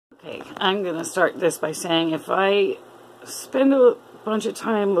Okay, I'm going to start this by saying if I spend a bunch of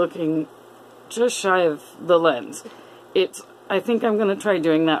time looking just shy of the lens, I think I'm going to try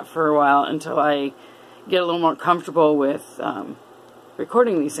doing that for a while until I get a little more comfortable with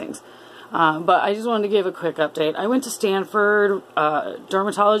recording these things. But I just wanted to give a quick update. I went to Stanford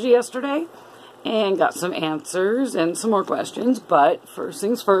dermatology yesterday and got some answers and some more questions, but first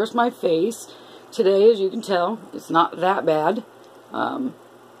things first, my face today, as you can tell, it's not that bad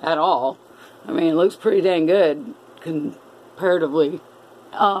at all. I mean, it looks pretty dang good comparatively.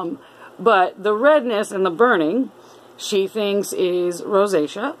 But the redness and the burning, she thinks is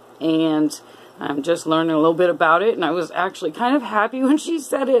rosacea, and I'm just learning a little bit about it, and I was actually kind of happy when she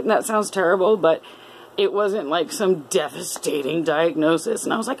said it, and that sounds terrible, but it wasn't like some devastating diagnosis,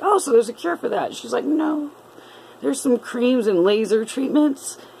 and I was like, oh, so there's a cure for that. She's like, no, there's some creams and laser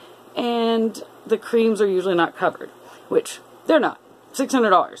treatments, and the creams are usually not covered, which they're not.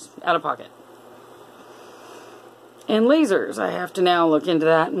 $600 out of pocket. And lasers, I have to now look into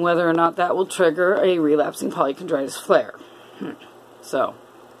that and whether or not that will trigger a relapsing polychondritis flare. So,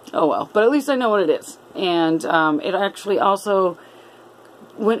 oh well. But at least I know what it is. And it actually also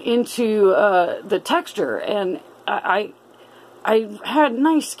went into the texture. And I had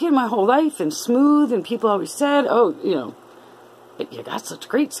nice skin my whole life and smooth. And people always said, oh, you know, you got such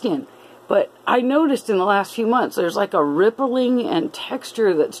great skin. But I noticed in the last few months there's like a rippling and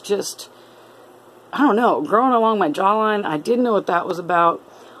texture that's just, I don't know, growing along my jawline. I didn't know what that was about.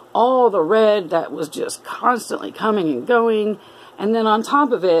 All the red that was just constantly coming and going. And then on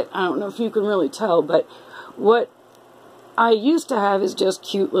top of it, I don't know if you can really tell, but what I used to have is just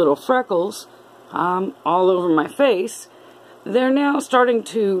cute little freckles all over my face. They're now starting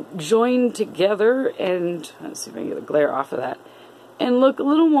to join together and, let's see if I can get the glare off of that, and look a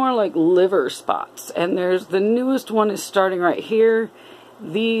little more like liver spots. And there's the newest one is starting right here.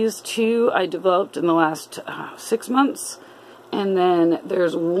 These two I developed in the last 6 months. And then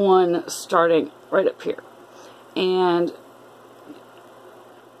there's one starting right up here. And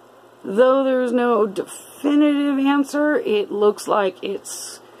though there's no definitive answer, it looks like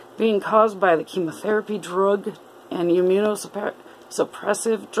it's being caused by the chemotherapy drug and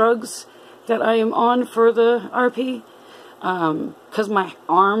immunosuppressive drugs that I am on for the RP. Because my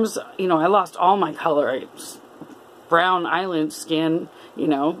arms, you know, I lost all my color. Brown island skin, you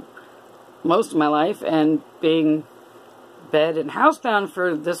know, most of my life, and being bed and housebound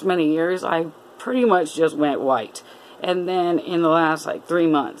for this many years, I pretty much just went white. And then in the last like 3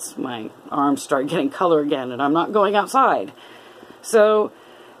 months, my arms started getting color again, and I'm not going outside. So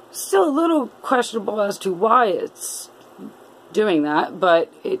still a little questionable as to why it's doing that,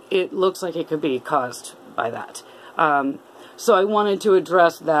 but it looks like it could be caused by that. So I wanted to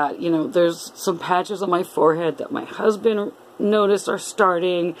address that. You know, there's some patches on my forehead that my husband noticed are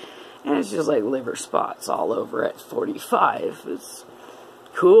starting, and it's just like liver spots all over at 45. It's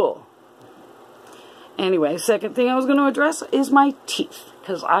cool. Anyway, second thing I was going to address is my teeth,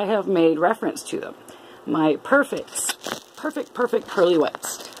 because I have made reference to them. My perfect pearly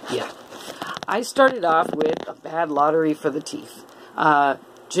whites. Yeah. I started off with a bad lottery for the teeth.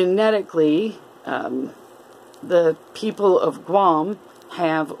 Genetically, the people of Guam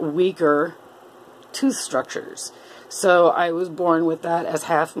have weaker tooth structures. So I was born with that as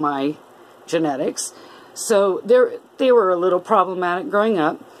half my genetics. So they were a little problematic growing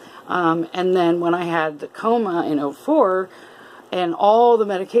up. And then when I had the coma in 2004 and all the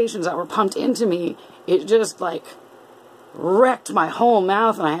medications that were pumped into me, it just like wrecked my whole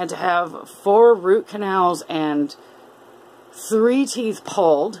mouth, and I had to have 4 root canals and 3 teeth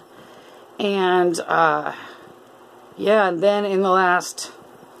pulled. And yeah, and then in the last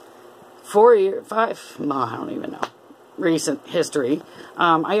 4 years, 5, no, I don't even know, recent history,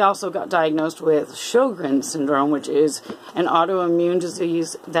 I also got diagnosed with Sjogrens syndrome, which is an autoimmune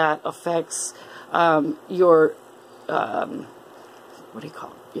disease that affects your, what do you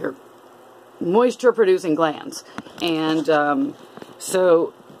call it, your moisture-producing glands. And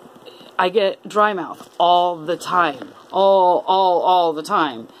so I get dry mouth all the time, all the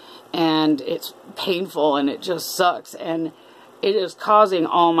time. And it's painful, and it just sucks, and it is causing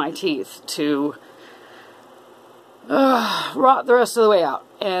all my teeth to rot the rest of the way out.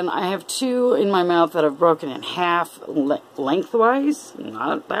 And I have 2 in my mouth that have broken in half lengthwise,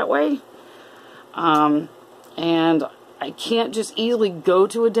 not that way. And I can't just easily go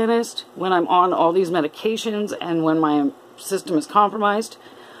to a dentist when I'm on all these medications and when my system is compromised.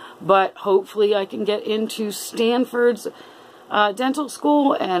 But hopefully I can get into Stanford's dental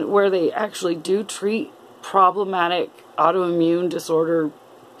school, and where they actually do treat problematic autoimmune disorder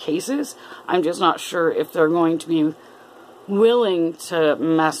cases. I'm just not sure if they're going to be willing to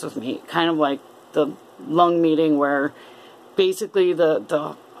mess with me. Kind of like the lung meeting where basically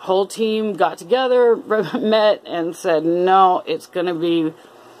the whole team got together, met, and said, no, it's going to be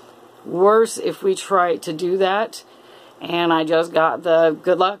worse if we try to do that. And I just got the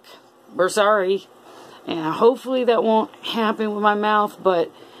good luck, we're sorry. And hopefully that won't happen with my mouth,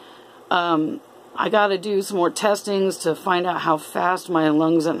 but I got to do some more testings to find out how fast my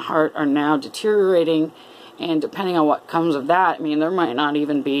lungs and heart are now deteriorating. And depending on what comes of that, I mean, there might not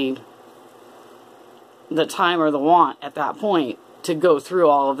even be the time or the want at that point to go through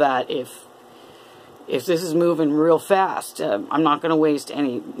all of that if this is moving real fast. I'm not going to waste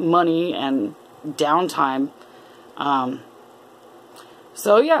any money and downtime.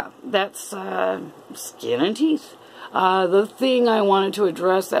 So yeah, that's skin and teeth. The thing I wanted to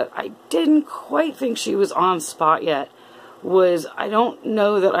address that I didn't quite think she was on spot yet was I don't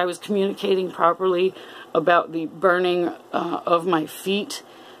know that I was communicating properly about the burning of my feet,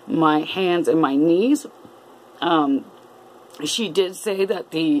 my hands, and my knees. She did say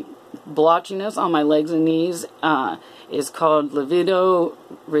that the blotchiness on my legs and knees is called Livedo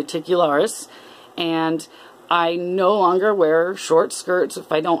Reticularis, and I no longer wear short skirts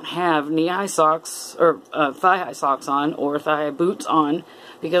if I don't have knee-high socks or thigh-high socks on or thigh-high boots on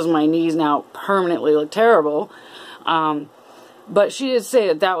because my knees now permanently look terrible. But she did say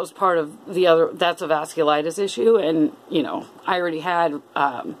that that was part of the other, that's a vasculitis issue, and, you know, I already had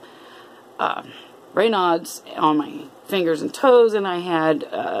Raynaud's on my fingers and toes, and I had,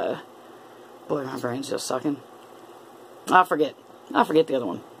 boy, my brain's just sucking. I'll forget the other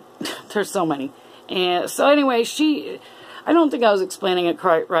one. There's so many. And so anyway, I don't think I was explaining it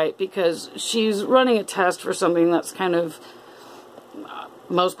quite right because she's running a test for something that's kind of,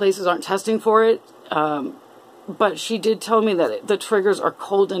 most places aren't testing for it, but she did tell me that the triggers are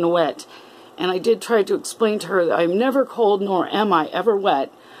cold and wet. And I did try to explain to her that I'm never cold nor am I ever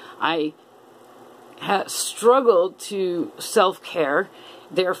wet. I have struggled to self-care.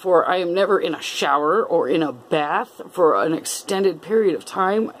 Therefore, I am never in a shower or in a bath for an extended period of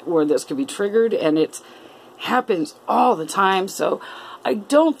time where this could be triggered, and it happens all the time. So I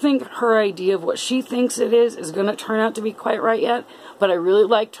don't think her idea of what she thinks it is going to turn out to be quite right yet, but I really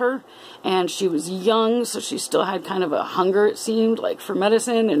liked her, and she was young, so she still had kind of a hunger, it seemed, like for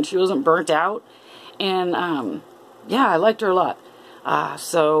medicine, and she wasn't burnt out, and yeah, I liked her a lot.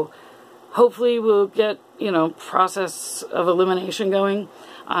 So hopefully we'll get, you know, process of elimination going.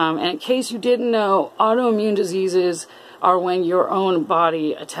 And in case you didn't know, autoimmune diseases are when your own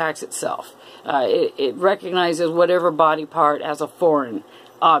body attacks itself. It recognizes whatever body part as a foreign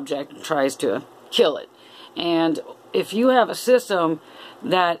object and tries to kill it. And if you have a system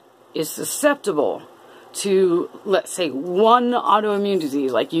that is susceptible to, let's say, one autoimmune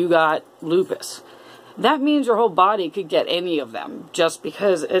disease, like you got lupus, that means your whole body could get any of them, just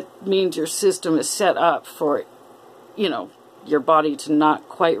because it means your system is set up for, you know, your body to not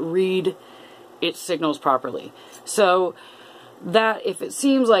quite read its signals properly. So that if it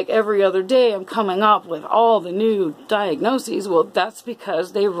seems like every other day I'm coming up with all the new diagnoses, well, that's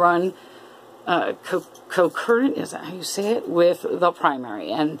because they run concurrent, is that how you say it, with the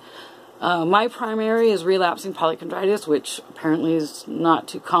primary. And my primary is relapsing polychondritis, which apparently is not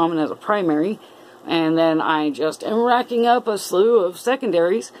too common as a primary. And then I just am racking up a slew of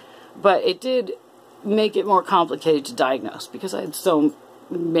secondaries, but it did make it more complicated to diagnose because I had so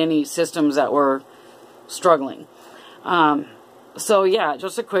many systems that were struggling. So yeah,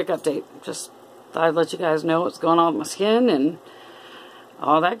 just a quick update. Just thought I'd let you guys know what's going on with my skin and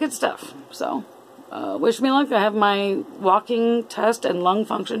all that good stuff. So wish me luck. I have my walking test and lung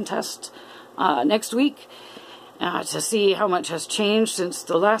function test next week. To see how much has changed since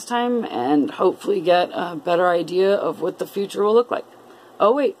the last time and hopefully get a better idea of what the future will look like.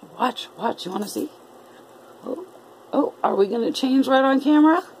 Oh wait, watch, you want to see? Oh, are we going to change right on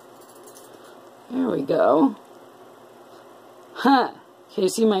camera? There we go. Huh, can you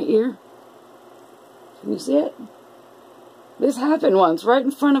see my ear? Can you see it? This happened once right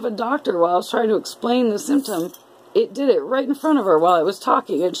in front of a doctor while I was trying to explain the symptom. It did it right in front of her while I was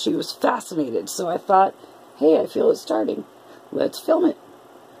talking and she was fascinated, so I thought, hey, I feel it starting. Let's film it.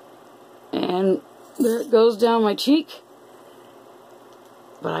 And there it goes down my cheek.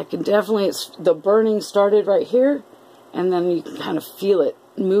 But I can definitely, the burning started right here. And then you can kind of feel it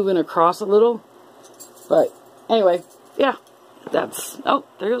moving across a little. But anyway, yeah. That's, oh,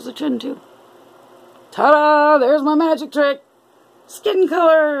 there goes the chin too. Ta-da! There's my magic trick. Skin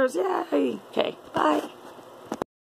colors. Yay. Okay, bye.